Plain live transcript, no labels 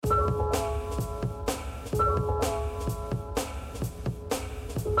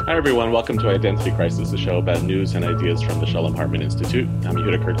Hi, everyone. Welcome to Identity Crisis, a show about news and ideas from the Shalom Hartman Institute. I'm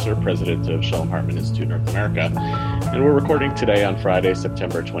Yehuda Kurtzer, president of Shalom Hartman Institute North America, and we're recording today on Friday,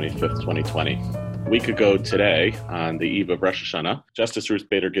 September 25th, 2020. A week ago today, on the eve of Rosh Hashanah, Justice Ruth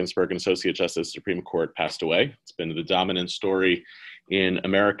Bader Ginsburg, an Associate Justice of the Supreme Court, passed away. It's been the dominant story in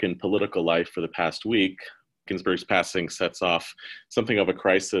American political life for the past week. Ginsburg's passing sets off something of a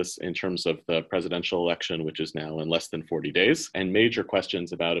crisis in terms of the presidential election, which is now in less than 40 days, and major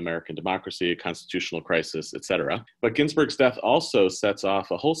questions about American democracy, constitutional crisis, etc. But Ginsburg's death also sets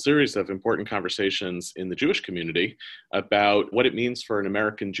off a whole series of important conversations in the Jewish community about what it means for an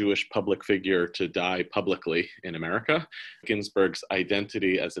American Jewish public figure to die publicly in America. Ginsburg's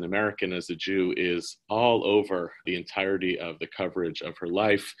identity as an American, as a Jew, is all over the entirety of the coverage of her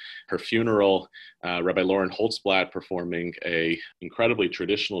life. Her funeral, Rabbi Lauren Holtzblatt performing a incredibly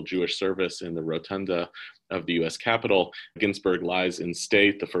traditional Jewish service in the rotunda of the U.S. Capitol. Ginsburg lies in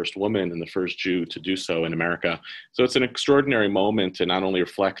state, the first woman and the first Jew to do so in America. So it's an extraordinary moment to not only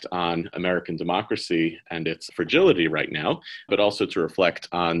reflect on American democracy and its fragility right now, but also to reflect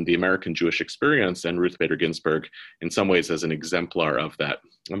on the American Jewish experience and Ruth Bader Ginsburg in some ways as an exemplar of that.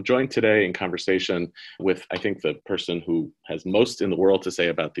 I'm joined today in conversation with, I think, the person who has most in the world to say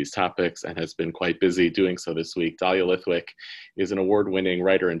about these topics and has been quite busy doing so this week. Dahlia Lithwick is an award-winning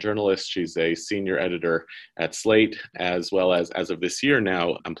writer and journalist. She's a senior editor at Slate, as well as of this year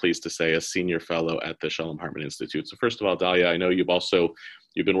now, I'm pleased to say, a senior fellow at the Shalom Hartman Institute. So first of all, Dahlia, I know you've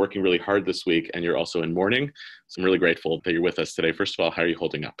been working really hard this week and you're also in mourning. So I'm really grateful that you're with us today. First of all, how are you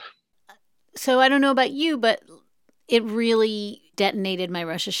holding up? So I don't know about you, but it really detonated my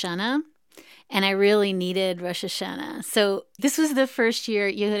Rosh Hashanah, and I really needed Rosh Hashanah. So this was the first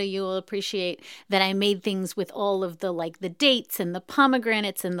year, Yehuda, you will appreciate, that I made things with all of the dates and the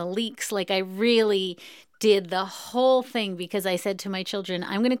pomegranates and the leeks. I really did the whole thing because I said to my children,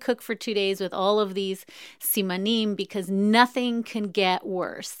 I'm going to cook for 2 days with all of these simanim because nothing can get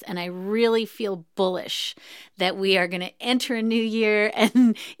worse. And I really feel bullish that we are going to enter a new year.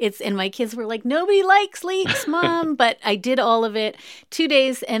 And my kids were like, nobody likes leeks, Mom. But I did all of it 2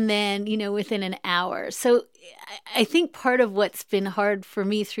 days and then, within an hour. So I think part of what's been hard for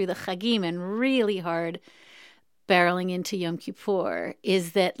me through the Chagim and really hard barreling into Yom Kippur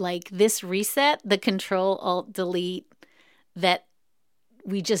is that this reset, the Control-Alt-Delete that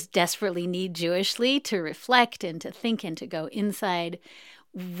we just desperately need Jewishly to reflect and to think and to go inside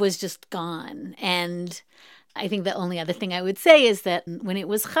was just gone. And I think the only other thing I would say is that when it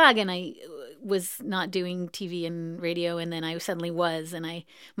was Chag and I was not doing TV and radio, and then I suddenly was, and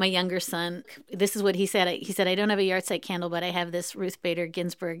my younger son, this is what he said. He said, I don't have a yahrzeit candle, but I have this Ruth Bader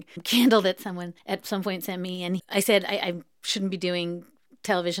Ginsburg candle that someone at some point sent me. And I said, I shouldn't be doing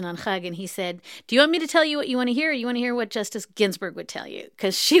television on Chag. And he said, do you want me to tell you what you want to hear? Or you want to hear what Justice Ginsburg would tell you?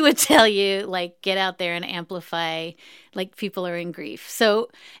 Because she would tell you, get out there and amplify, people are in grief. So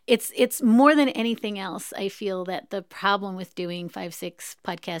it's more than anything else, I feel that the problem with doing 5-6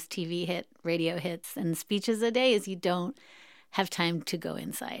 podcast, TV radio hits and speeches a day is you don't have time to go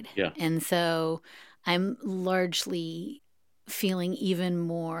inside. Yeah. And so I'm largely feeling even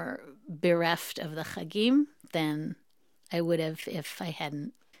more bereft of the Chagim than I would have if I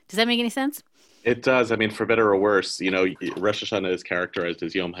hadn't. Does that make any sense? It does. I mean, for better or worse, Rosh Hashanah is characterized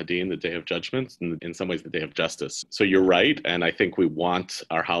as Yom Hadin, the day of judgment, and in some ways the day of justice. So you're right. And I think we want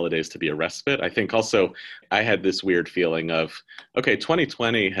our holidays to be a respite. I think also I had this weird feeling of, okay,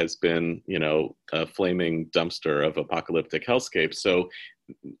 2020 has been, a flaming dumpster of apocalyptic hellscape. So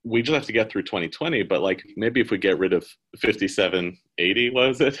we just have to get through 2020, but maybe if we get rid of 5780,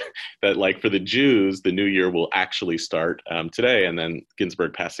 was it? That for the Jews, the new year will actually start today, and then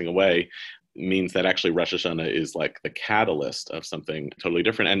Ginsburg passing away means that actually Rosh Hashanah is the catalyst of something totally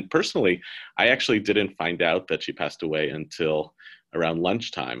different. And personally, I actually didn't find out that she passed away until around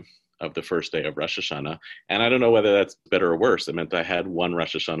lunchtime of the first day of Rosh Hashanah. And I don't know whether that's better or worse. It meant I had one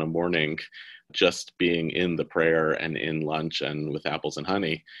Rosh Hashanah morning just being in the prayer and in lunch and with apples and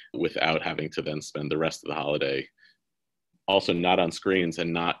honey without having to then spend the rest of the holiday also not on screens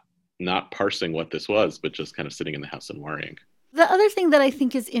and not parsing what this was, but just kind of sitting in the house and worrying. The other thing that I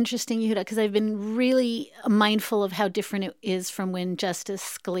think is interesting, Yehuda, because I've been really mindful of how different it is from when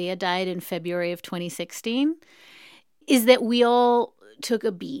Justice Scalia died in February of 2016, is that we all took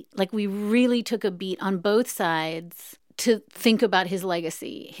a beat. We really took a beat on both sides to think about his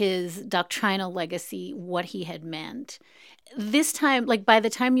legacy, his doctrinal legacy, what he had meant. This time, by the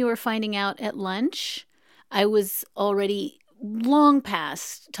time you were finding out at lunch, I was already long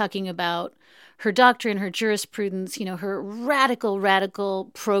past talking about her doctrine, her jurisprudence, her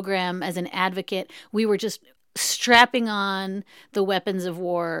radical program as an advocate. We were just strapping on the weapons of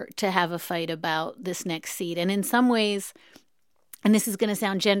war to have a fight about this next seat. And in some ways, and this is going to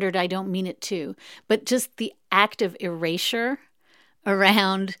sound gendered, I don't mean it to, but just the act of erasure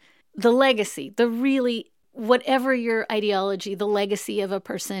around the legacy, the really, whatever your ideology, the legacy of a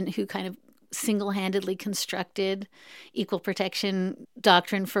person who kind of single-handedly constructed equal protection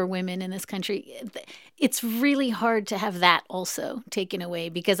doctrine for women in this country. It's really hard to have that also taken away,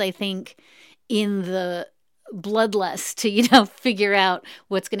 because I think in the bloodlust to, figure out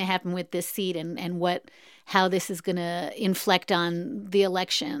what's going to happen with this seat and how this is going to inflect on the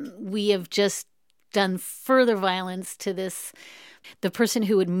election, we have just done further violence to this, the person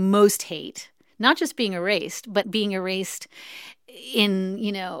who would most hate, not just being erased, but being erased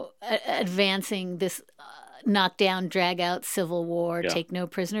in, advancing this knockdown, drag out civil war, take no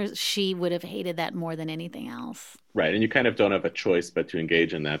prisoners. She would have hated that more than anything else. Right. And you kind of don't have a choice but to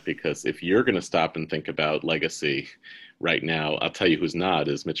engage in that, because if you're going to stop and think about legacy right now, I'll tell you who's not,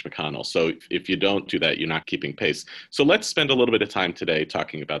 is Mitch McConnell. So if you don't do that, you're not keeping pace. So let's spend a little bit of time today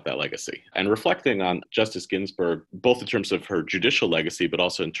talking about that legacy and reflecting on Justice Ginsburg, both in terms of her judicial legacy, but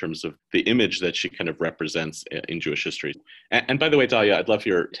also in terms of the image that she kind of represents in Jewish history. And by the way, Dahlia, I'd love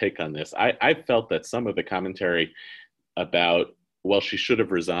your take on this. I felt that some of the commentary about, well, she should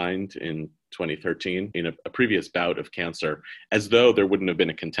have resigned in 2013 in a previous bout of cancer, as though there wouldn't have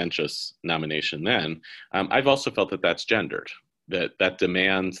been a contentious nomination then. I've also felt that that's gendered, that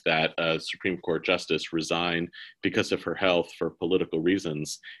demands that a Supreme Court justice resign because of her health for political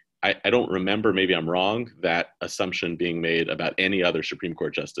reasons. I don't remember, maybe I'm wrong, that assumption being made about any other Supreme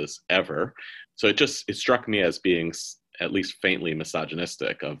Court justice ever. So it struck me as being at least faintly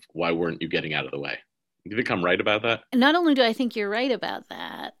misogynistic of, why weren't you getting out of the way? Do you think I'm right about that? Not only do I think you're right about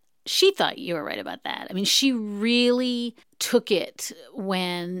that, she thought you were right about that. I mean, she really took it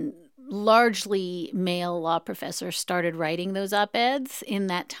when largely male law professors started writing those op-eds in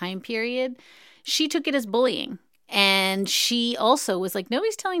that time period. She took it as bullying. And she also was like,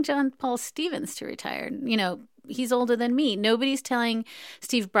 nobody's telling John Paul Stevens to retire. He's older than me. Nobody's telling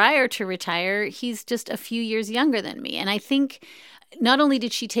Steve Breyer to retire. He's just a few years younger than me. And I think not only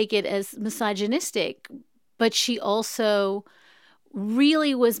did she take it as misogynistic, but she also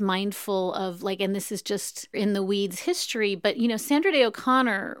really was mindful of, and this is just in the weeds history, but, Sandra Day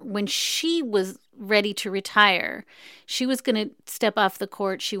O'Connor, when she was ready to retire, she was going to step off the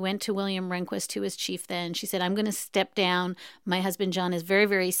court. She went to William Rehnquist, who was chief then. She said, I'm going to step down. My husband, John, is very,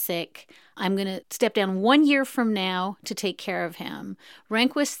 very sick. I'm going to step down 1 year from now to take care of him.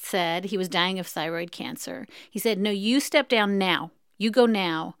 Rehnquist said, he was dying of thyroid cancer. He said, no, you step down now. You go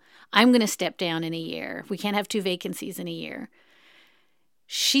now. I'm going to step down in a year. We can't have 2 vacancies in a year.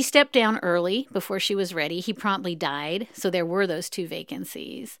 She stepped down early before she was ready. He promptly died, so there were those 2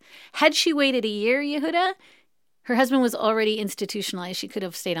 vacancies. Had she waited a year, Yehuda, her husband was already institutionalized. She could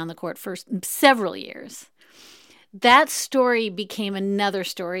have stayed on the court for several years. That story became another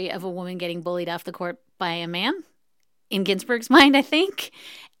story of a woman getting bullied off the court by a man, in Ginsburg's mind, I think.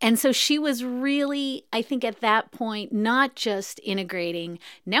 And so she was really, I think at that point, not just integrating,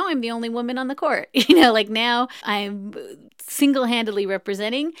 now I'm the only woman on the court, now I'm single-handedly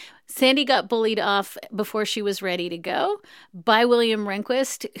representing. Sandy got bullied off before she was ready to go by William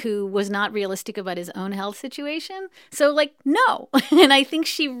Rehnquist, who was not realistic about his own health situation. So no. And I think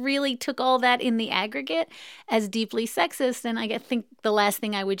she really took all that in the aggregate as deeply sexist. And I think the last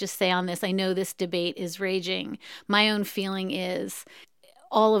thing I would just say on this, I know this debate is raging. My own feeling is,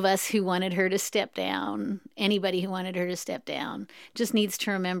 all of us who wanted her to step down, anybody who wanted her to step down, just needs to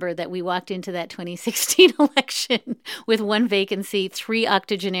remember that we walked into that 2016 election with 1 vacancy, 3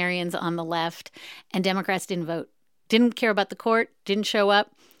 octogenarians on the left, and Democrats didn't vote. Didn't care about the court, didn't show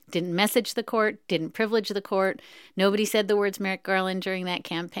up, didn't message the court, didn't privilege the court. Nobody said the words Merrick Garland during that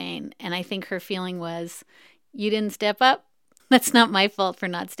campaign. And I think her feeling was, you didn't step up? That's not my fault for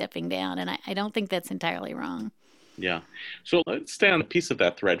not stepping down. And I don't think that's entirely wrong. Yeah. So let's stay on a piece of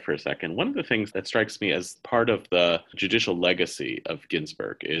that thread for a second. One of the things that strikes me as part of the judicial legacy of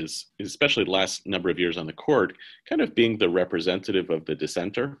Ginsburg is, especially the last number of years on the court, kind of being the representative of the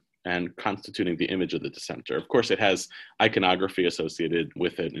dissenter and constituting the image of the dissenter. Of course, it has iconography associated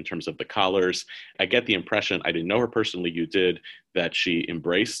with it in terms of the collars. I get the impression, I didn't know her personally, you did, that she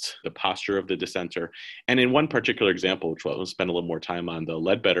embraced the posture of the dissenter. And in one particular example, which we'll spend a little more time on, the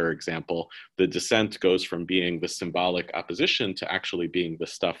Ledbetter example, the dissent goes from being the symbolic opposition to actually being the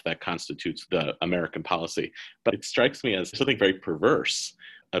stuff that constitutes the American policy. But it strikes me as something very perverse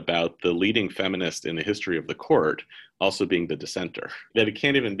about the leading feminist in the history of the court also being the dissenter, that it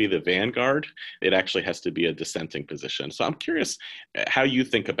can't even be the vanguard. It actually has to be a dissenting position. So I'm curious how you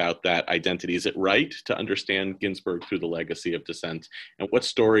think about that identity. Is it right to understand Ginsburg through the legacy of dissent? And what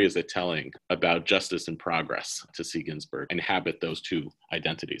story is it telling about justice and progress to see Ginsburg inhabit those two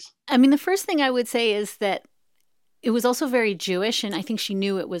identities? I mean, the first thing I would say is that it was also very Jewish, and I think she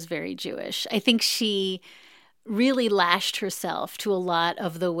knew it was very Jewish. I think she really lashed herself to a lot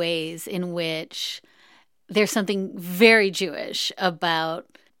of the ways in which there's something very Jewish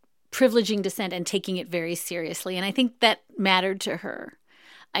about privileging dissent and taking it very seriously. And I think that mattered to her.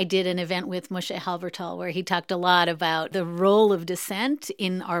 I did an event with Moshe Halbertal where he talked a lot about the role of dissent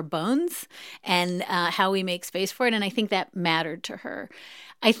in our bones and how we make space for it. And I think that mattered to her.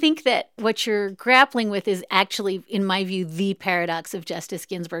 I think that what you're grappling with is actually, in my view, the paradox of Justice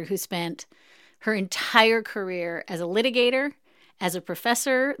Ginsburg, who spent her entire career as a litigator, as a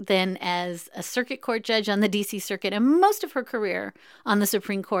professor, then as a circuit court judge on the D.C. Circuit, and most of her career on the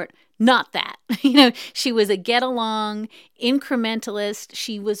Supreme Court. Not that. She was a get-along, incrementalist.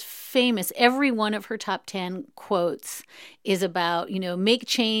 She was famous. Every one of her top 10 quotes is about, make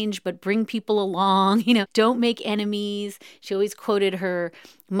change, but bring people along. Don't make enemies. She always quoted her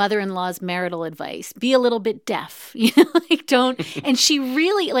mother-in-law's marital advice. Be a little bit deaf. Don't. And she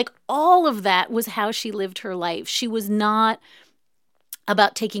really, all of that was how she lived her life. She was not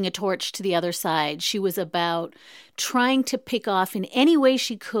about taking a torch to the other side. She was about trying to pick off in any way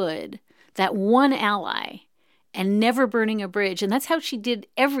she could that one ally and never burning a bridge. And that's how she did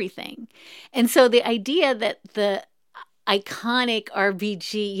everything. And so the idea that the iconic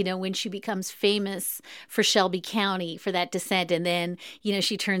RBG, when she becomes famous for Shelby County for that dissent, and then,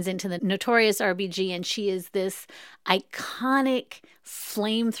 she turns into the notorious RBG, and she is this iconic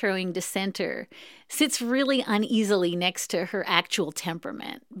flame-throwing dissenter, sits really uneasily next to her actual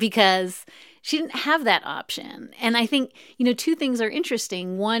temperament because she didn't have that option. And I think, two things are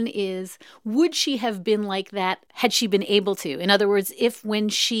interesting. One is, would she have been like that had she been able to? In other words, if when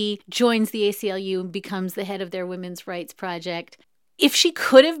she joins the ACLU and becomes the head of their women's rights project, if she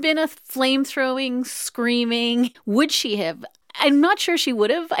could have been a flame-throwing, screaming, would she have? I'm not sure she would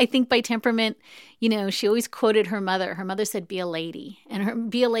have. I think by temperament, she always quoted her mother. Her mother said, be a lady.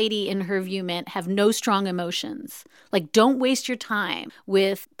 And be a lady, in her view, meant have no strong emotions. Don't waste your time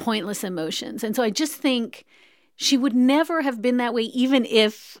with pointless emotions. And so I just think she would never have been that way, even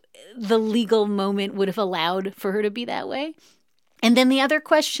if the legal moment would have allowed for her to be that way. And then the other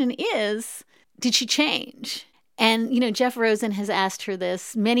question is, did she change? And, Jeff Rosen has asked her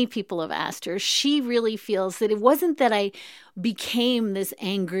this. Many people have asked her. She really feels that it wasn't that I became this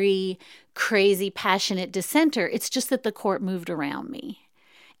angry, crazy, passionate dissenter. It's just that the court moved around me.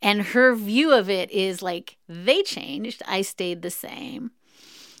 And her view of it is they changed. I stayed the same.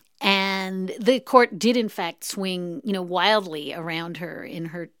 And the court did, in fact, swing, wildly around her in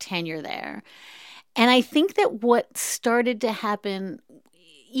her tenure there. And I think that what started to happen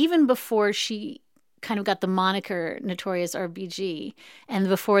even before she kind of got the moniker Notorious RBG, and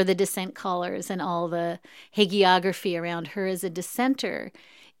before the dissent callers and all the hagiography around her as a dissenter,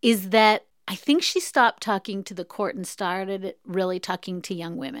 is that I think she stopped talking to the court and started really talking to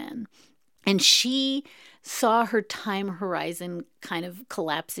young women. And she saw her time horizon kind of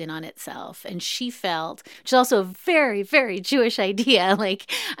collapse in on itself. And she felt, which is also a very, very Jewish idea,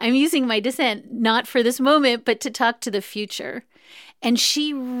 I'm using my dissent not for this moment, but to talk to the future. And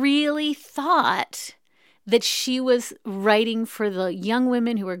she really thought that she was writing for the young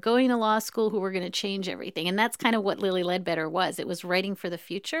women who were going to law school, who were going to change everything. And that's kind of what Lilly Ledbetter was. It was writing for the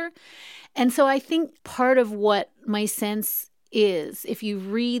future. And so I think part of what my sense is, if you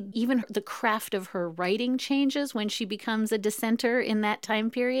read even the craft of her writing changes when she becomes a dissenter in that time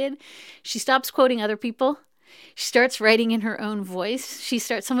period, she stops quoting other people. She starts writing in her own voice. She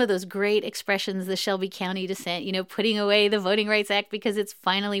starts some of those great expressions, the Shelby County dissent, putting away the Voting Rights Act because it's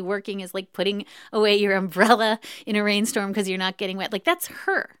finally working is like putting away your umbrella in a rainstorm because you're not getting wet. That's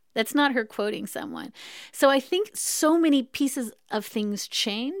her. That's not her quoting someone. So I think so many pieces of things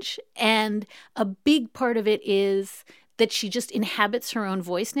change. And a big part of it is that she just inhabits her own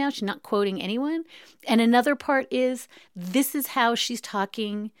voice now. She's not quoting anyone. And another part is this is how she's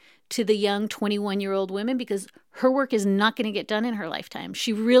talking to the young 21-year-old women, because her work is not going to get done in her lifetime.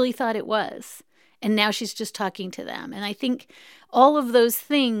 She really thought it was. And now she's just talking to them. And I think all of those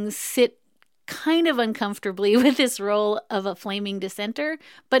things sit kind of uncomfortably with this role of a flaming dissenter,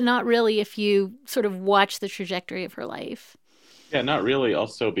 but not really if you sort of watch the trajectory of her life. Yeah, not really.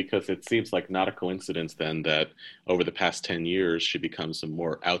 Also, because it seems like not a coincidence then that over the past 10 years, she becomes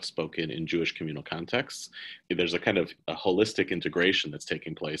more outspoken in Jewish communal contexts. There's a kind of a holistic integration that's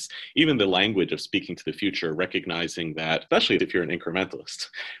taking place. Even the language of speaking to the future, recognizing that, especially if you're an incrementalist,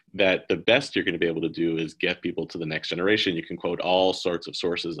 that the best you're going to be able to do is get people to the next generation. You can quote all sorts of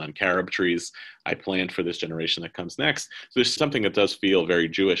sources on carob trees. I planned for this generation that comes next. So there's something that does feel very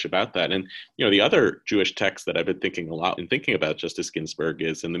Jewish about that. And the other Jewish text that I've been thinking a lot in thinking about Justice Ginsburg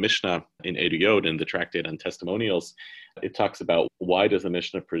is in the Mishnah in Eduyot, in the Tractate on Testimonials. It talks about why does the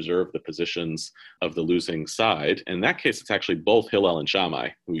Mishnah preserve the positions of the losing side. In that case, it's actually both Hillel and Shammai,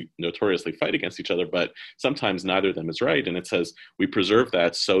 who notoriously fight against each other, but sometimes neither of them is right. And it says we preserve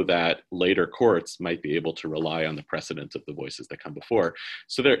that so that later courts might be able to rely on the precedent of the voices that come before.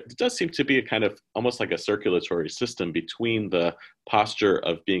 So there does seem to be a kind of almost like a circulatory system between the posture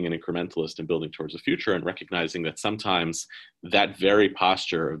of being an incrementalist and building towards the future, and recognizing that sometimes that very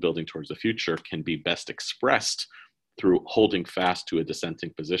posture of building towards the future can be best expressed through holding fast to a dissenting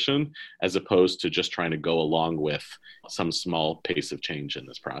position, as opposed to just trying to go along with some small pace of change in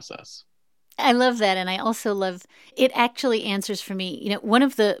this process. I love that. And I also love it actually answers for me. One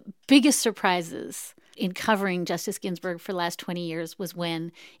of the biggest surprises in covering Justice Ginsburg for the last 20 years was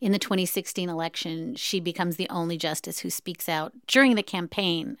when, in the 2016 election, she becomes the only justice who speaks out during the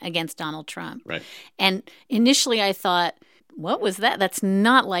campaign against Donald Trump. Right. And initially I thought, what was that? That's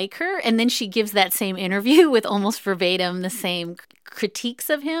not like her. And then she gives that same interview with almost verbatim the same critiques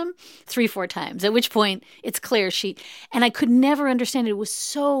of him 3-4 times, at which point it's clear and I could never understand it. It was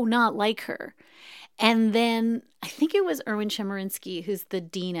so not like her. And then I think it was Erwin Chemerinsky, who's the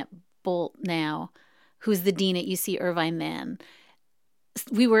dean at Bolt now, who's the dean at UC Irvine then.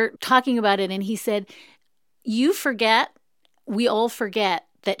 We were talking about it and he said, we all forget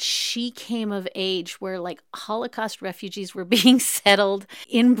that she came of age where like Holocaust refugees were being settled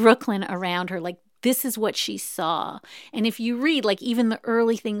in Brooklyn around her. Like this is what she saw. And if you read like even the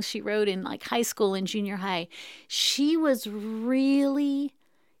early things she wrote in like high school and junior high, she was really,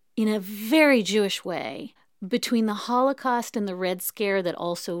 in a very Jewish way, between the Holocaust and the Red Scare that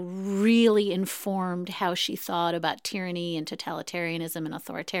also really informed how she thought about tyranny and totalitarianism and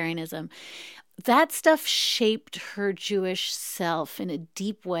authoritarianism. That stuff shaped her Jewish self in a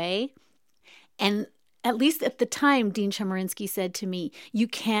deep way. And at least at the time, Dean Chemerinsky said to me, you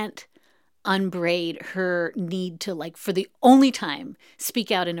can't unbraid her need to, like, for the only time,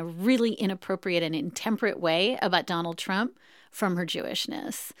 speak out in a really inappropriate and intemperate way about Donald Trump from her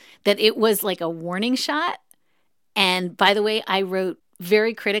Jewishness. That it was like a warning shot. And by the way, I wrote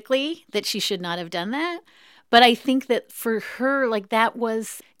very critically that she should not have done that. But I think that for her, like that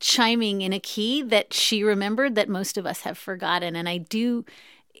was chiming in a key that she remembered that most of us have forgotten. And I do,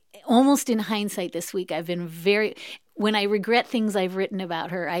 almost in hindsight this week, I've been when I regret things I've written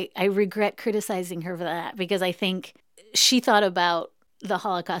about her, I regret criticizing her for that because I think she thought about the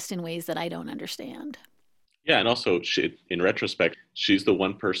Holocaust in ways that I don't understand. Yeah, and also, in retrospect, she's the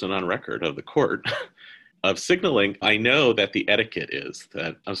one person on record of the court of signaling, I know that the etiquette is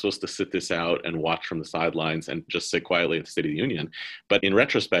that I'm supposed to sit this out and watch from the sidelines and just sit quietly at the State of the Union. But in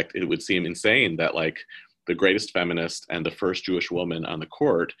retrospect, it would seem insane that like the greatest feminist and the first Jewish woman on the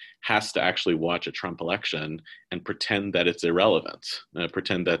court has to actually watch a Trump election and pretend that it's irrelevant,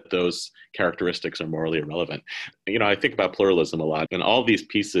 pretend that those characteristics are morally irrelevant. I think about pluralism a lot, and all these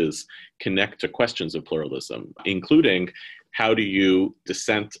pieces connect to questions of pluralism, including how do you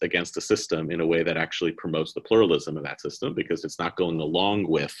dissent against a system in a way that actually promotes the pluralism of that system, because it's not going along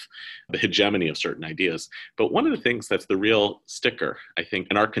with the hegemony of certain ideas. But one of the things that's the real sticker, I think,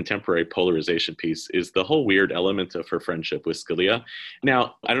 in our contemporary polarization piece is the whole weird element of her friendship with Scalia.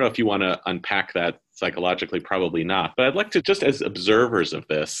 Now, I don't know if you want to unpack that psychologically, probably not. But I'd like to, just as observers of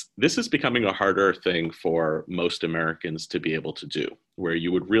this is becoming a harder thing for most Americans to be able to do, where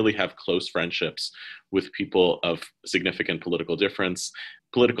you would really have close friendships with people of significant political difference,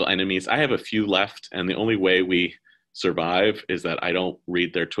 political enemies. I have a few left, and the only way we survive is that I don't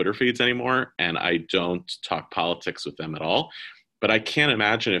read their Twitter feeds anymore, and I don't talk politics with them at all. But I can't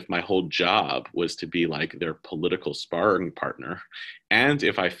imagine if my whole job was to be like their political sparring partner. And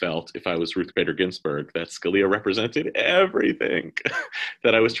if I was Ruth Bader Ginsburg, that Scalia represented everything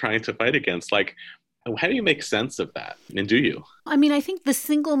that I was trying to fight against. Like, how do you make sense of that? And do you? I mean, I think the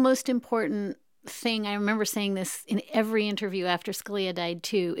single most important thing, I remember saying this in every interview after Scalia died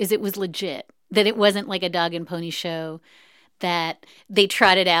too, is it was legit, that it wasn't like a dog and pony show, that they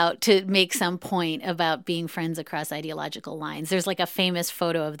trotted out to make some point about being friends across ideological lines. There's like a famous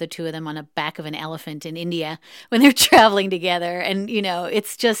photo of the two of them on the back of an elephant in India when they're traveling together. And,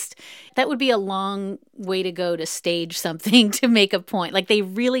 it's just, that would be a long way to go to stage something to make a point. Like, they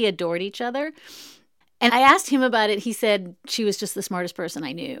really adored each other. And I asked him about it. He said she was just the smartest person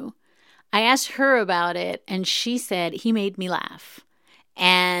I knew. I asked her about it, and she said he made me laugh.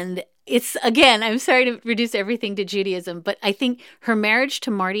 And it's, again, I'm sorry to reduce everything to Judaism, but I think her marriage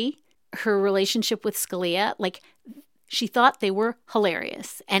to Marty, her relationship with Scalia, like, she thought they were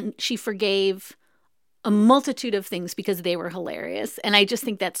hilarious. And she forgave a multitude of things because they were hilarious. And I just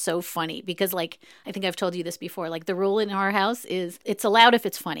think that's so funny because, like, I think I've told you this before, like, the rule in our house is it's allowed if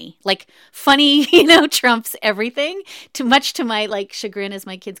it's funny. Like, funny, trumps everything, much to my, like, chagrin as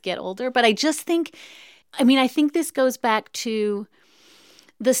my kids get older. But I just think, I think this goes back to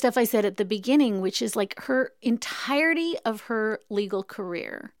the stuff I said at the beginning, which is like her entirety of her legal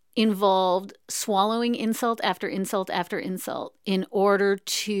career involved swallowing insult after insult after insult in order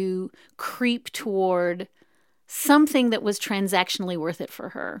to creep toward something that was transactionally worth it for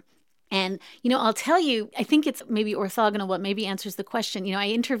her. And, I'll tell you, I think it's maybe orthogonal, what maybe answers the question. I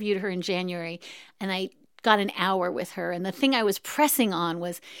interviewed her in January and I got an hour with her. And the thing I was pressing on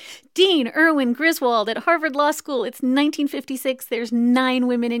was Dean Erwin Griswold at Harvard Law School. It's 1956. There's 9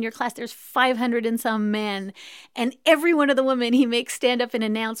 women in your class. There's 500 and some men. And every one of the women he makes stand up and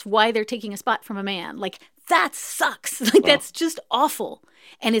announce why they're taking a spot from a man. Like, that sucks. Like, that's just awful.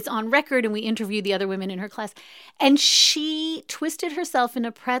 And it's on record. And we interviewed the other women in her class. And she twisted herself in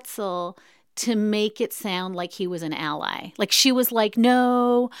a pretzel to make it sound like he was an ally. Like, she was like,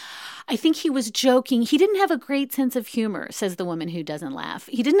 no, I think he was joking. He didn't have a great sense of humor, says the woman who doesn't laugh.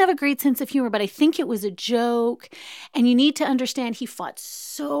 He didn't have a great sense of humor, but I think it was a joke. And you need to understand he fought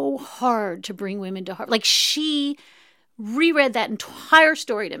so hard to bring women to Harvard. Like, she reread that entire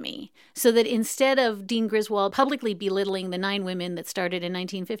story to me so that instead of Dean Griswold publicly belittling the 9 women that started in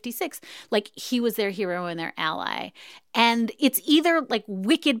 1956, like, he was their hero and their ally. And it's either like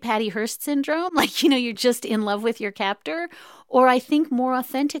wicked Patty Hearst syndrome, like, you're just in love with your captor, or I think more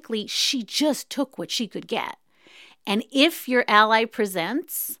authentically, she just took what she could get. And if your ally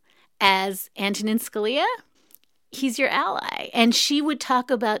presents as Antonin Scalia, he's your ally. And she would talk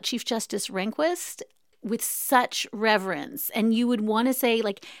about Chief Justice Rehnquist with such reverence. And you would want to say,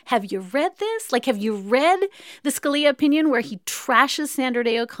 like, have you read this? Like, have you read the Scalia opinion where he trashes Sandra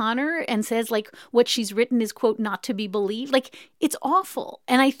Day O'Connor and says, like, what she's written is, quote, not to be believed? Like, it's awful.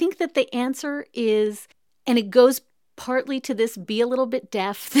 And I think that the answer is, and it goes partly to this be a little bit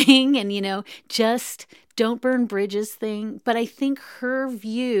deaf thing and, just don't burn bridges thing. But I think her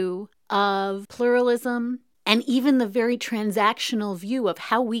view of pluralism and even the very transactional view of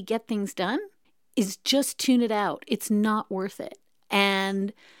how we get things done is just tune it out. It's not worth it.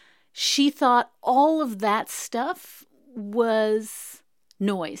 And she thought all of that stuff was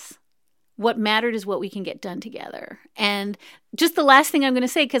noise. What mattered is what we can get done together. And just the last thing I'm going to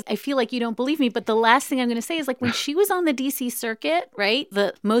say, because I feel like you don't believe me, but the last thing I'm going to say is, like, when she was on the DC circuit, right,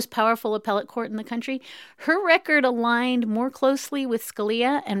 the most powerful appellate court in the country, her record aligned more closely with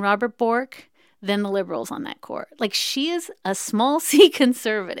Scalia and Robert Bork than the liberals on that court. Like, she is a small c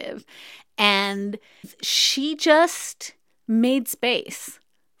conservative. And she just made space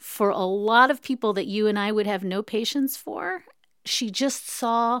for a lot of people that you and I would have no patience for. She just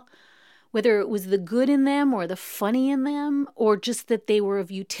saw whether it was the good in them or the funny in them or just that they were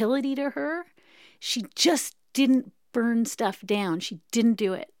of utility to her. She just didn't burn stuff down. She didn't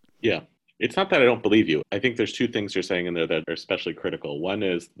do it. Yeah. It's not that I don't believe you. I think there's 2 things you're saying in there that are especially critical. One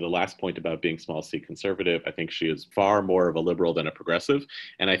is the last point about being small c conservative. I think she is far more of a liberal than a progressive.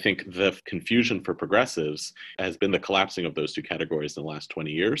 And I think the confusion for progressives has been the collapsing of those 2 categories in the last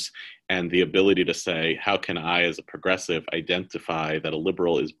 20 years. And the ability to say, how can I as a progressive identify that a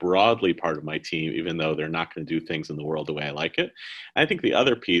liberal is broadly part of my team, even though they're not going to do things in the world the way I like it? I think the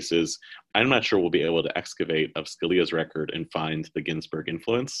other piece is, I'm not sure we'll be able to excavate of Scalia's record and find the Ginsburg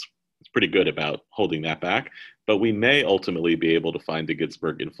influence. It's pretty good about holding that back, but we may ultimately be able to find the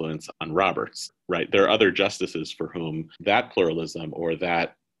Ginsburg influence on Roberts, right? There are other justices for whom that pluralism or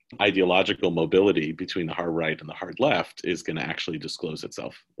that ideological mobility between the hard right and the hard left is going to actually disclose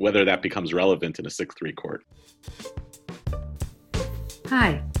itself, whether that becomes relevant in a 6-3 court.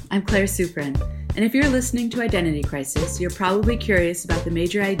 Hi, I'm Claire Suprin, and if you're listening to Identity Crisis, you're probably curious about the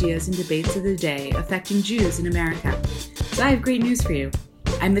major ideas and debates of the day affecting Jews in America. So I have great news for you.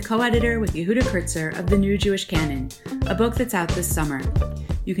 I'm the co-editor with Yehuda Kurtzer of The New Jewish Canon, a book that's out this summer.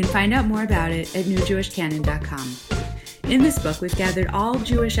 You can find out more about it at newjewishcanon.com. In this book, we've gathered all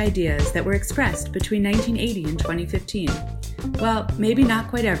Jewish ideas that were expressed between 1980 and 2015. Well, maybe not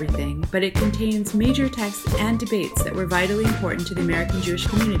quite everything, but it contains major texts and debates that were vitally important to the American Jewish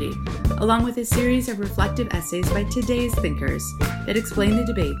community, along with a series of reflective essays by today's thinkers that explain the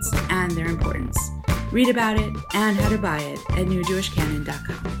debates and their importance. Read about it and how to buy it at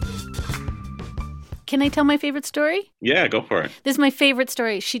newjewishcanon.com. Can I tell my favorite story? Yeah, go for it. This is my favorite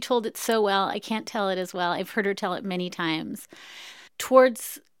story. She told it so well. I can't tell it as well. I've heard her tell it many times.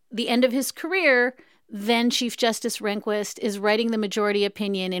 Towards the end of his career, then Chief Justice Rehnquist is writing the majority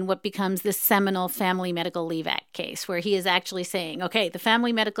opinion in what becomes the seminal Family Medical Leave Act case, where he is actually saying, okay, the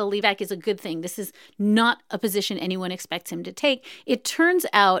Family Medical Leave Act is a good thing. This is not a position anyone expects him to take. It turns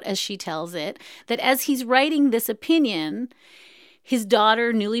out, as she tells it, that as he's writing this opinion, his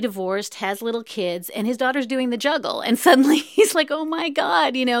daughter, newly divorced, has little kids, and his daughter's doing the juggle. And suddenly he's like, oh my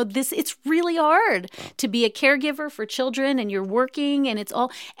God, it's really hard to be a caregiver for children, and you're working,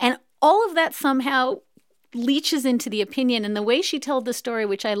 and all of that somehow leaches into the opinion. And the way she told the story,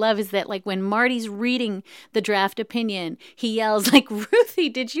 which I love, is that like when Marty's reading the draft opinion, he yells like, Ruthie,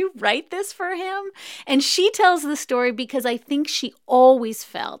 did you write this for him? And she tells the story because I think she always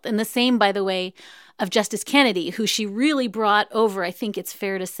felt, and the same, by the way, of Justice Kennedy, who she really brought over. I think it's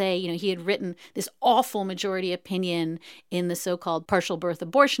fair to say, he had written this awful majority opinion in the so-called partial birth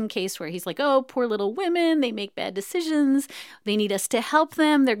abortion case where he's like, oh, poor little women, they make bad decisions. They need us to help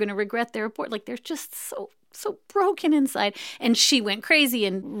them. They're going to regret their abort. Like, they're just so broken inside. And she went crazy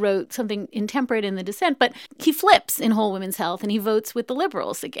and wrote something intemperate in the dissent. But he flips in Whole Women's Health and he votes with the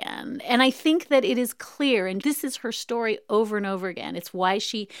liberals again. And I think that it is clear, and this is her story over and over again. It's why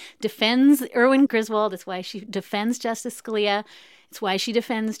she defends Erwin Griswold. It's why she defends Justice Scalia. It's why she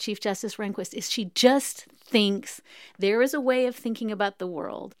defends Chief Justice Rehnquist. Is she just thinks there is a way of thinking about the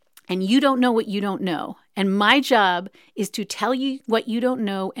world. And you don't know what you don't know. And my job is to tell you what you don't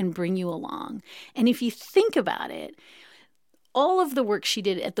know and bring you along. And if you think about it, all of the work she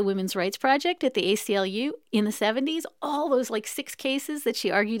did at the Women's Rights Project at the ACLU in the 70s, all those like 6 cases that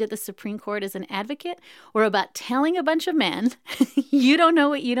she argued at the Supreme Court as an advocate were about telling a bunch of men, you don't know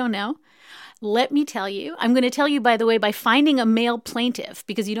what you don't know. Let me tell you. I'm going to tell you, by the way, by finding a male plaintiff,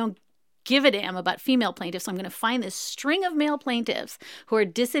 because you don't give a damn about female plaintiffs. I'm going to find this string of male plaintiffs who are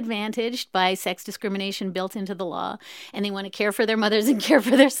disadvantaged by sex discrimination built into the law, and they want to care for their mothers and care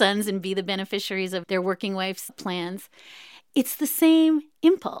for their sons and be the beneficiaries of their working wife's plans. It's the same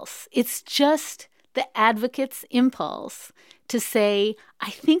impulse. It's just the advocate's impulse to say,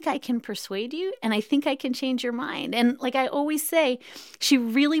 I think I can persuade you, and I think I can change your mind. And like I always say, she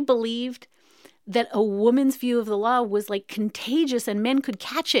really believed that a woman's view of the law was like contagious and men could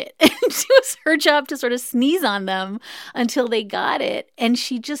catch it. And it was her job to sort of sneeze on them until they got it. And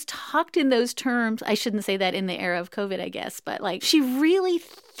she just talked in those terms. I shouldn't say that in the era of COVID, I guess, but like she really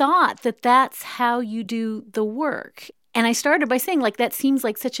thought that that's how you do the work. And I started by saying like that seems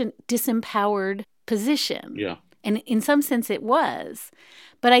like such a disempowered position. Yeah. And in some sense it was.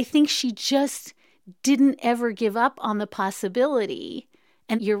 But I think she just didn't ever give up on the possibility.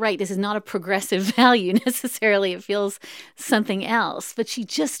 And you're right, this is not a progressive value necessarily. It feels something else. But she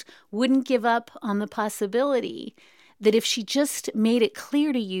just wouldn't give up on the possibility that if she just made it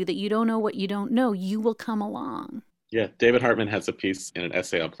clear to you that you don't know what you don't know, you will come along. Yeah, David Hartman has a piece in an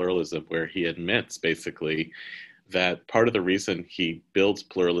essay on pluralism where he admits basically that part of the reason he builds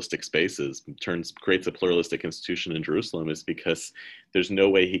pluralistic spaces, creates a pluralistic institution in Jerusalem, is because there's no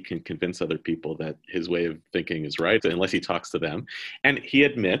way he can convince other people that his way of thinking is right unless he talks to them. And he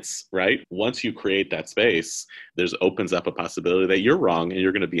admits, right, once you create that space, there's opens up a possibility that you're wrong and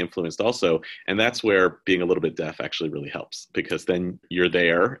you're going to be influenced also. And that's where being a little bit deaf actually really helps, because then you're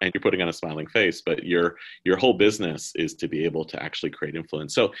there and you're putting on a smiling face, but your whole business is to be able to actually create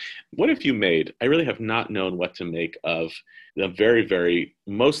influence. So what if you I really have not known what to make of the very, very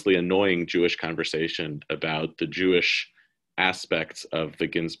mostly annoying Jewish conversation about the Jewish aspects of the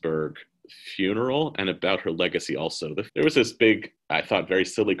Ginsburg funeral and about her legacy also. There was this big, I thought, very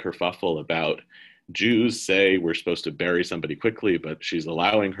silly kerfuffle about Jews say we're supposed to bury somebody quickly, but she's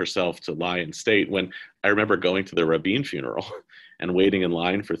allowing herself to lie in state. When I remember going to the Rabin funeral and waiting in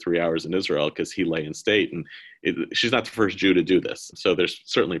line for 3 hours in Israel because he lay in state. And she's not the first Jew to do this. So there's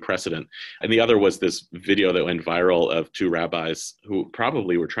certainly precedent. And the other was this video that went viral of 2 rabbis who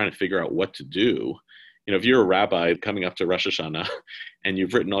probably were trying to figure out what to do. You know, if you're a rabbi coming up to Rosh Hashanah and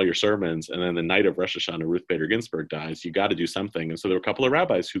you've written all your sermons, and then the night of Rosh Hashanah, Ruth Bader Ginsburg dies, you got to do something. And so there were a couple of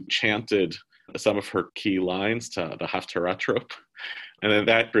rabbis who chanted some of her key lines to the Haftarah trope. And then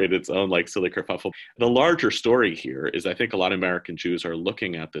that created its own like silly kerfuffle. The larger story here is I think a lot of American Jews are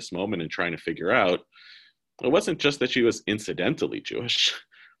looking at this moment and trying to figure out, it wasn't just that she was incidentally Jewish,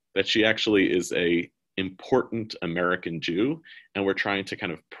 that she actually is a important American Jew, and we're trying to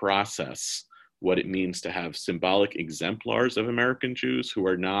kind of process what it means to have symbolic exemplars of American Jews who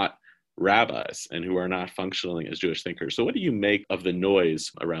are not rabbis and who are not functioning as Jewish thinkers. So what do you make of the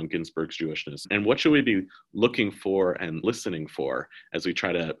noise around Ginsburg's Jewishness? And what should we be looking for and listening for as we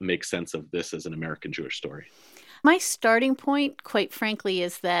try to make sense of this as an American Jewish story? My starting point, quite frankly,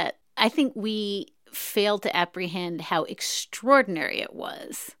 is that I think we failed to apprehend how extraordinary it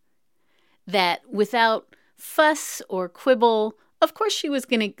was that without fuss or quibble, of course she was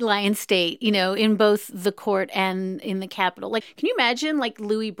going to lie in state, in both the court and in the Capitol. Like, can you imagine like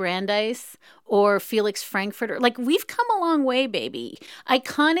Louis Brandeis or Felix Frankfurter? Like, we've come a long way, baby.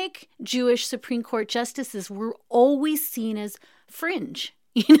 Iconic Jewish Supreme Court justices were always seen as fringe.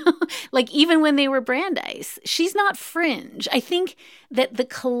 Like even when they were Brandeis, she's not fringe. I think that the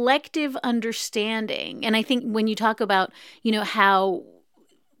collective understanding, and I think when you talk about, how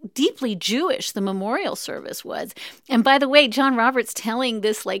deeply Jewish the memorial service was. And by the way, John Roberts telling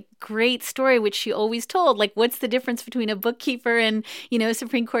this like great story, which she always told, like, what's the difference between a bookkeeper and,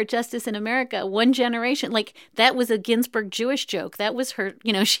 Supreme Court justice in America? One generation, like that was a Ginsburg Jewish joke. That was her,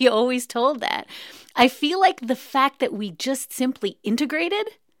 she always told that. I feel like the fact that we just simply integrated,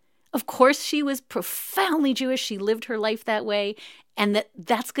 of course, she was profoundly Jewish. She lived her life that way. And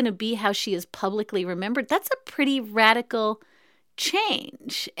that's going to be how she is publicly remembered. That's a pretty radical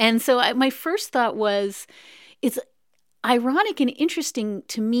change. And so my first thought was, it's ironic and interesting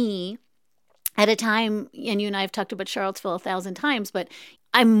to me at a time, and you and I have talked about Charlottesville 1,000 times, but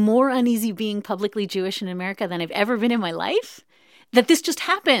I'm more uneasy being publicly Jewish in America than I've ever been in my life, that this just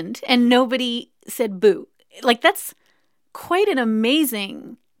happened and nobody said boo. Like, that's quite an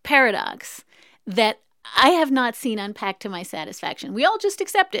amazing paradox that I have not seen unpacked to my satisfaction. We all just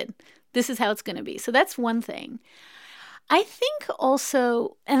accepted this is how it's going to be. So that's one thing. I think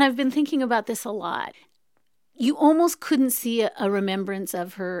also, and I've been thinking about this a lot, you almost couldn't see a remembrance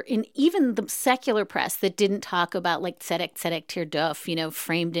of her in even the secular press that didn't talk about like Tzedek Tirdof,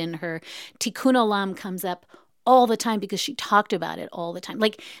 framed in her. Tikkun Olam comes up all the time because she talked about it all the time.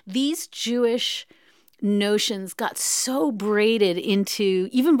 Like these Jewish notions got so braided into,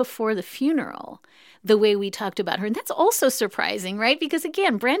 even before the funeral, the way we talked about her. And that's also surprising, right? Because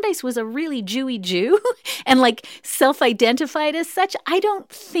again, Brandeis was a really Jewy Jew and like self-identified as such. I don't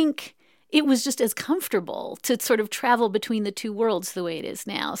think it was just as comfortable to sort of travel between the two worlds the way it is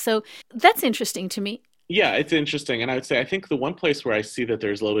now. So that's interesting to me. Yeah, it's interesting. And I would say, I think the one place where I see that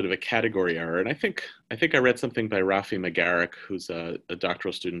there's a little bit of a category error, and I think I read something by Rafi McGarrick, who's a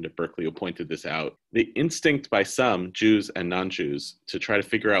doctoral student at Berkeley, who pointed this out. The instinct by some Jews and non-Jews to try to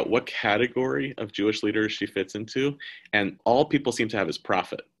figure out what category of Jewish leaders she fits into, and all people seem to have is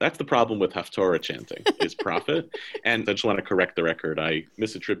prophet. That's the problem with Haftorah chanting, is prophet. And I just want to correct the record. I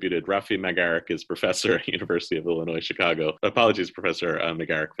misattributed. Rafi McGarrick is professor at University of Illinois, Chicago. Apologies, Professor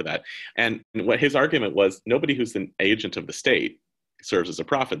McGarrick, for that. And what his argument was, nobody who's an agent of the state serves as a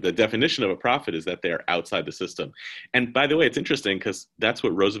prophet. The definition of a prophet is that they're outside the system. And by the way, it's interesting because that's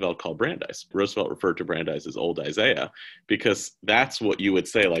what Roosevelt called Brandeis. Roosevelt referred to Brandeis as old Isaiah, because that's what you would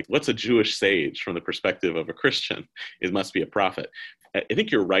say, like, what's a Jewish sage from the perspective of a Christian? It must be a prophet. I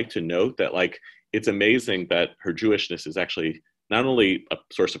think you're right to note that, like, it's amazing that her Jewishness is actually not only a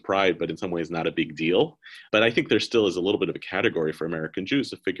source of pride, but in some ways not a big deal. But I think there still is a little bit of a category for American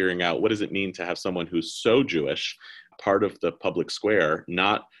Jews of figuring out what does it mean to have someone who's so Jewish, part of the public square,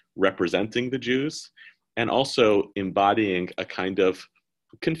 not representing the Jews, and also embodying a kind of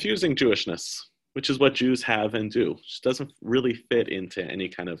confusing Jewishness, which is what Jews have and do. It just doesn't really fit into any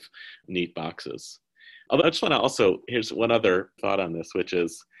kind of neat boxes. Although I just want to also, here's one other thought on this, which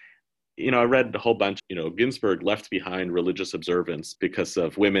is, I read a whole bunch, Ginsburg left behind religious observance because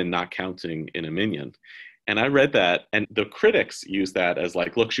of women not counting in a minyan. And I read that, and the critics used that as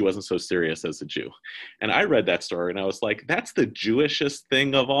like, look, she wasn't so serious as a Jew. And I read that story, and I was like, that's the Jewishest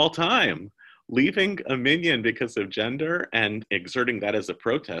thing of all time. Leaving a minyan because of gender and exerting that as a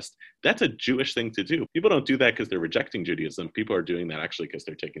protest, that's a Jewish thing to do. People don't do that because they're rejecting Judaism. People are doing that actually because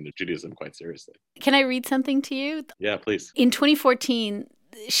they're taking the Judaism quite seriously. Can I read something to you? Yeah, please. In 2014,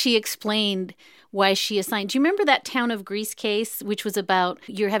 she explained why she assigned. Do you remember that Town of Greece case, which was about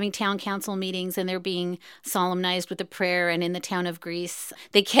you're having town council meetings and they're being solemnized with a prayer, and in the town of Greece,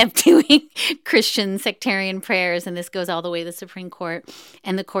 they kept doing Christian sectarian prayers, and this goes all the way to the Supreme Court,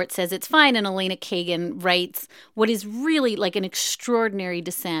 and the court says it's fine, and Elena Kagan writes what is really like an extraordinary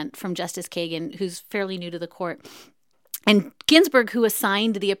dissent from Justice Kagan, who's fairly new to the court. And Ginsburg, who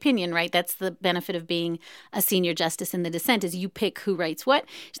assigned the opinion, right? That's the benefit of being a senior justice in the dissent, is you pick who writes what.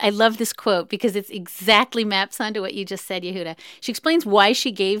 I love this quote because it exactly maps onto what you just said, Yehuda. She explains why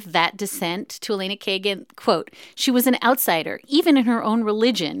she gave that dissent to Elena Kagan. Quote, she was an outsider, even in her own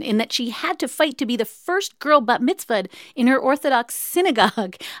religion, in that she had to fight to be the first girl bat mitzvahed in her Orthodox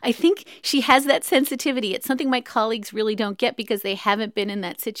synagogue. I think she has that sensitivity. It's something my colleagues really don't get because they haven't been in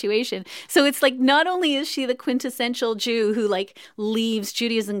that situation. So it's like not only is she the quintessential Jew who like leaves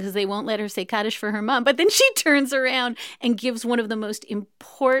Judaism because they won't let her say Kaddish for her mom, but then she turns around and gives one of the most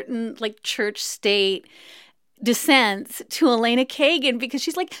important like church state dissents to Elena Kagan because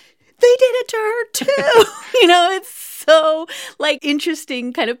she's like, they did it to her too. It's so like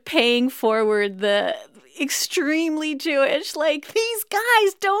interesting kind of paying forward the extremely Jewish, like these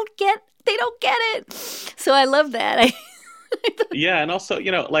guys they don't get it. So I love that. Yeah, and also,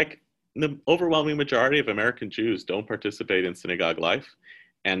 like the overwhelming majority of American Jews don't participate in synagogue life.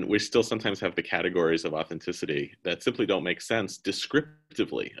 And we still sometimes have the categories of authenticity that simply don't make sense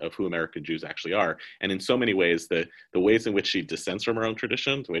descriptively of who American Jews actually are. And in so many ways, the ways in which she dissents from her own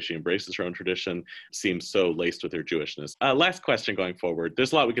tradition, the way she embraces her own tradition, seems so laced with her Jewishness. Last question going forward.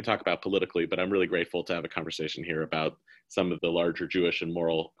 There's a lot we could talk about politically, but I'm really grateful to have a conversation here about some of the larger Jewish and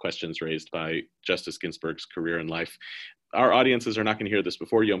moral questions raised by Justice Ginsburg's career and life. Our audiences are not going to hear this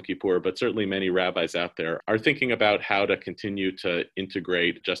before Yom Kippur, but certainly many rabbis out there are thinking about how to continue to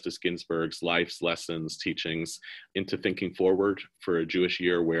integrate Justice Ginsburg's life's lessons, teachings into thinking forward for a Jewish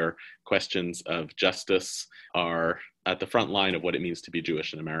year where questions of justice are at the front line of what it means to be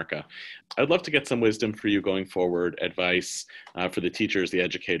Jewish in America. I'd love to get some wisdom for you going forward, advice for the teachers, the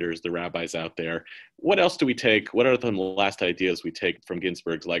educators, the rabbis out there. What else do we take? What are the last ideas we take from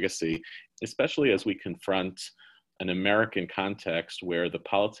Ginsburg's legacy, especially as we confront an American context where the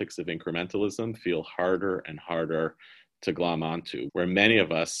politics of incrementalism feel harder and harder to glom onto, where many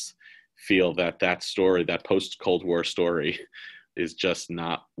of us feel that story, that post-Cold War story, is just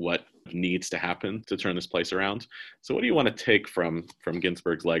not what needs to happen to turn this place around. So what do you want to take from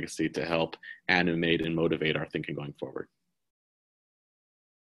Ginsburg's legacy to help animate and motivate our thinking going forward?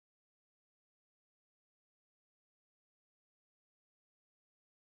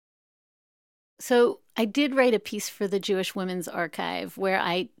 So I did write a piece for the Jewish Women's Archive where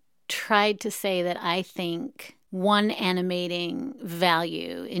I tried to say that I think one animating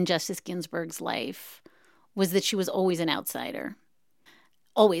value in Justice Ginsburg's life was that she was always an outsider.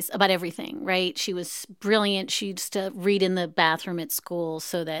 Always, about everything, right? She was brilliant. She used to read in the bathroom at school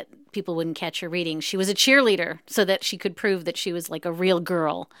so that people wouldn't catch her reading. She was a cheerleader so that she could prove that she was like a real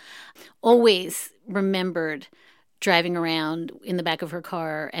girl. Always remembered driving around in the back of her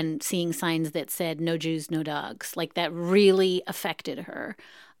car and seeing signs that said, no Jews, no dogs. Like that really affected her.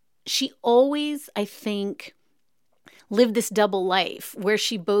 She always, I think, lived this double life where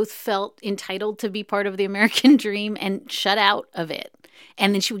she both felt entitled to be part of the American dream and shut out of it.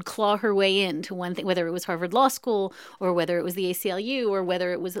 And then she would claw her way into one thing, whether it was Harvard Law School or whether it was the ACLU or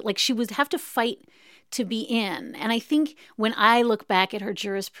whether it was like she would have to fight to be in. And I think when I look back at her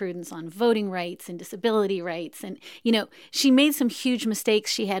jurisprudence on voting rights and disability rights, and, she made some huge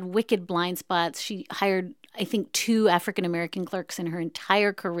mistakes. She had wicked blind spots. She hired, I think, 2 African-American clerks in her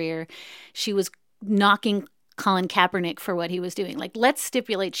entire career. She was knocking Colin Kaepernick for what he was doing. Like, let's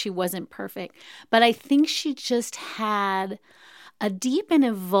stipulate she wasn't perfect. But I think she just had a deep and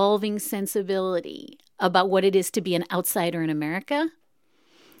evolving sensibility about what it is to be an outsider in America.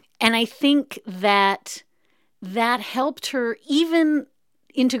 And I think that helped her even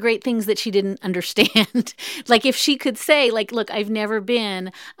integrate things that she didn't understand. Like if she could say, like, look, I've never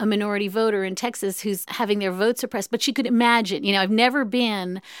been a minority voter in Texas who's having their vote suppressed, but she could imagine, I've never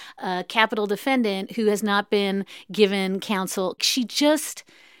been a capital defendant who has not been given counsel. She just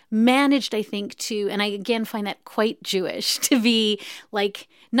managed, I think, to, and I again find that quite Jewish, to be like,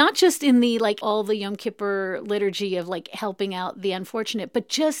 not just in the, like all the Yom Kippur liturgy of like helping out the unfortunate, but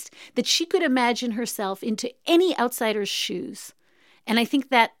just that she could imagine herself into any outsider's shoes. And I think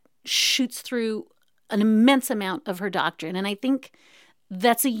that shoots through an immense amount of her doctrine. And I think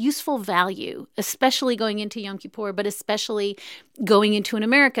that's a useful value, especially going into Yom Kippur, but especially going into an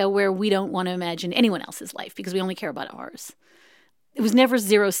America where we don't want to imagine anyone else's life because we only care about ours. It was never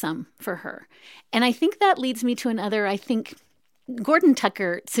zero sum for her. And I think that leads me to another, I think Gordon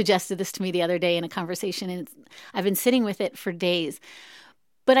Tucker suggested this to me the other day in a conversation, and I've been sitting with it for days.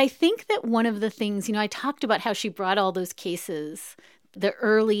 But I think that one of the things, I talked about how she brought all those cases the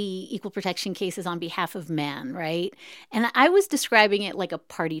early equal protection cases on behalf of men, right? And I was describing it like a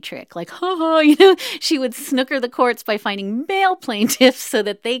party trick, like, she would snooker the courts by finding male plaintiffs so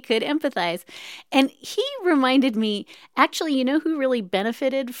that they could empathize. And he reminded me, actually, who really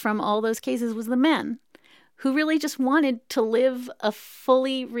benefited from all those cases was the men, who really just wanted to live a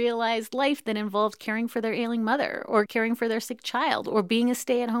fully realized life that involved caring for their ailing mother or caring for their sick child or being a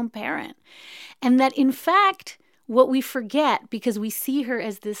stay-at-home parent. And that, in fact, what we forget, because we see her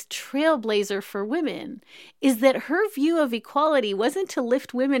as this trailblazer for women, is that her view of equality wasn't to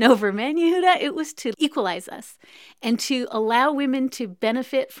lift women over men, Yehuda. It was to equalize us and to allow women to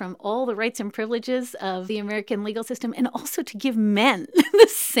benefit from all the rights and privileges of the American legal system, and also to give men the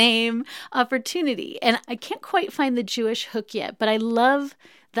same opportunity. And I can't quite find the Jewish hook yet, but I love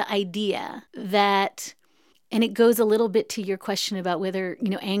the idea that, and it goes a little bit to your question about whether,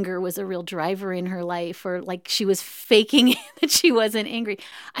 anger was a real driver in her life, or like she was faking that she wasn't angry.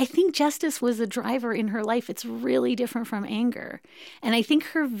 I think justice was a driver in her life. It's really different from anger. And I think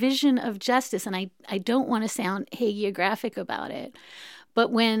her vision of justice, and I don't want to sound hagiographic about it, but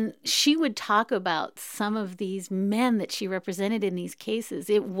when she would talk about some of these men that she represented in these cases,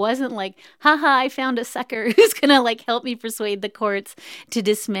 it wasn't like, I found a sucker who's going to help me persuade the courts to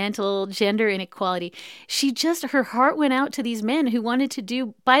dismantle gender inequality. Her heart went out to these men who wanted to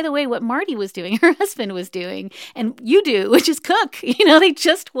do, by the way, what Marty was doing, her husband was doing, and you do, which is cook. They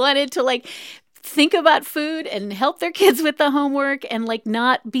just wanted to think about food and help their kids with the homework and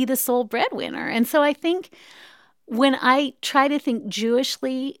not be the sole breadwinner. And so I think when I try to think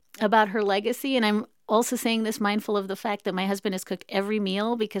Jewishly about her legacy, and I'm also saying this mindful of the fact that my husband has cooked every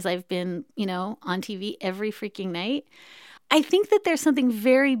meal because I've been, on TV every freaking night, I think that there's something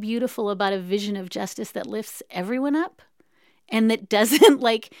very beautiful about a vision of justice that lifts everyone up and that doesn't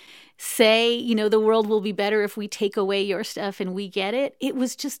say, the world will be better if we take away your stuff and we get it. It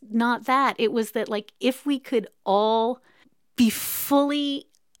was just not that. It was that if we could all be fully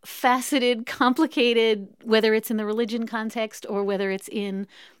faceted, complicated, whether it's in the religion context or whether it's in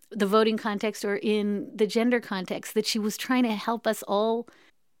the voting context or in the gender context, that she was trying to help us all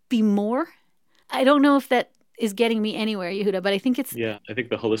be more. I don't know if that is getting me anywhere, Yehuda, but I think it's... Yeah, I think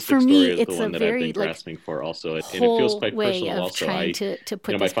the holistic story is the one that I've been grasping for also. And it feels quite personal also.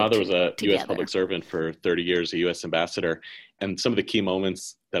 My father was a U.S. public servant for 30 years, a U.S. ambassador. And some of the key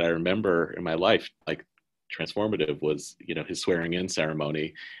moments that I remember in my life, transformative, was his swearing in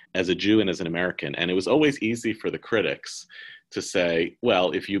ceremony as a Jew and as an American. And it was always easy for the critics to say,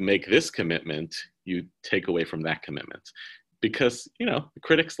 well, if you make this commitment, you take away from that commitment, because the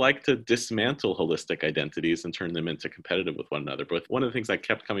critics like to dismantle holistic identities and turn them into competitive with one another. But one of the things I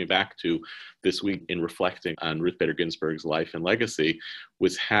kept coming back to this week in reflecting on Ruth Bader Ginsburg's life and legacy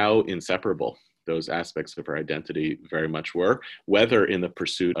was how inseparable those aspects of her identity very much were, whether in the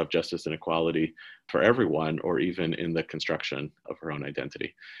pursuit of justice and equality for everyone or even in the construction of her own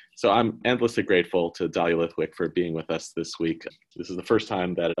identity. So I'm endlessly grateful to Dahlia Lithwick for being with us this week. This is the first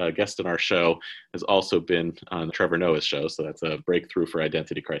time that a guest on our show has also been on Trevor Noah's show, so that's a breakthrough for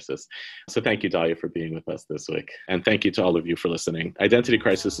Identity Crisis. So thank you, Dahlia, for being with us this week. And thank you to all of you for listening. Identity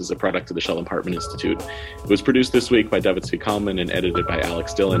Crisis is a product of the Shalom Hartman Institute. It was produced this week by David Zvi Kalman and edited by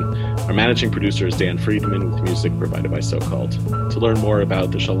Alex Dillon. Our managing producer is Dan Friedman, with music provided by SoCalled. To learn more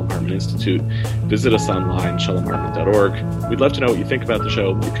about the Shalom Hartman Institute, visit us online, shalomhartman.org. We'd love to know what you think about the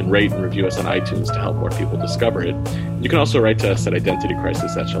show. You can rate and review us on iTunes to help more people discover it. You can also write to us at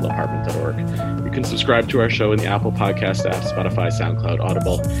identitycrisis@shalomhartman.org. You can subscribe to our show in the Apple Podcast app, Spotify, SoundCloud,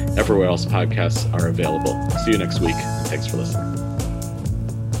 Audible, everywhere else podcasts are available. See you next week, and thanks for listening.